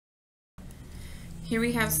Here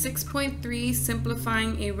we have 6.3,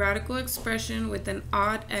 simplifying a radical expression with an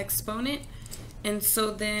odd exponent. And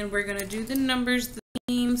so then we're going to do the numbers the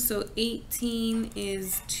same. So 18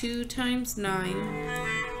 is 2 times 9.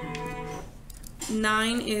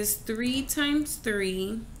 9 is 3 times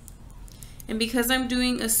 3. And because I'm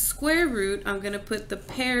doing a square root, I'm going to put the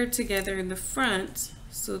pair together in the front.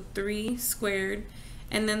 So 3 squared.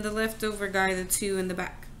 And then the leftover guy, the 2 in the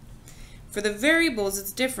back. For the variables,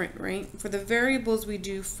 it's different, right? For the variables, we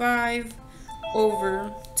do 5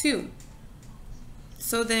 over 2.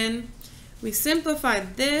 So then we simplify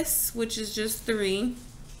this, which is just 3.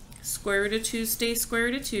 Square root of 2 stays square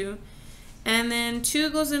root of 2. And then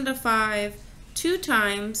 2 goes into 5 2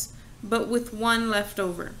 times, but with 1 left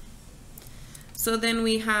over. So then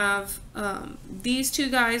we have these two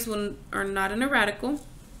guys are not in a radical.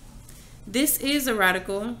 This is a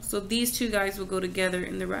radical, so these two guys will go together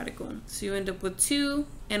in the radical. So you end up with 2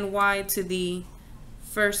 and y to the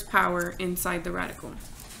first power inside the radical.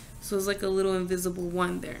 So it's like a little invisible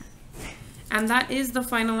 1 there. And that is the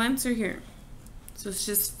final answer here. So it's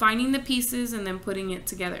just finding the pieces and then putting it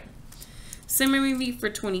together. Similarly for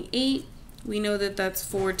 28, we know that that's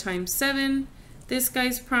 4 times 7. This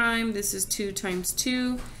guy's prime, this is 2 times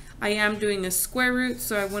 2. I am doing a square root,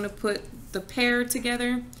 so I want to put the pair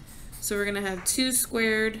together. So we're going to have 2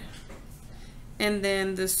 squared and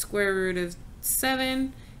then the square root of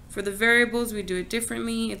 7. For the variables, we do it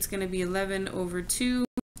differently. It's going to be 11 over 2.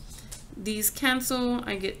 These cancel.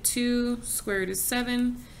 I get 2 square root of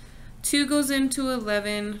 7. 2 goes into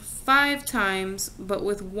 11 5 times, but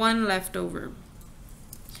with 1 left over.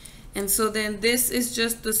 And so then this is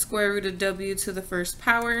just the square root of w to the first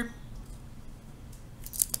power.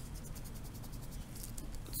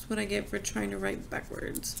 That's what I get for trying to write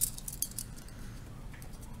backwards.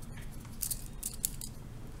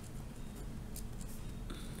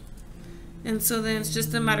 And so then it's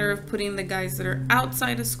just a matter of putting the guys that are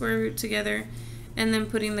outside the square root together and then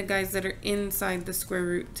putting the guys that are inside the square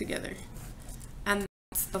root together. And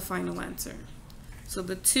that's the final answer. So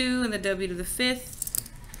the 2 and the w to the 5th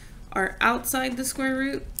are outside the square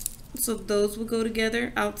root. So those will go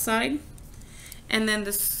together outside. And then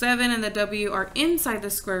the 7 and the w are inside the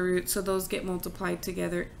square root. So those get multiplied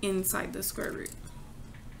together inside the square root.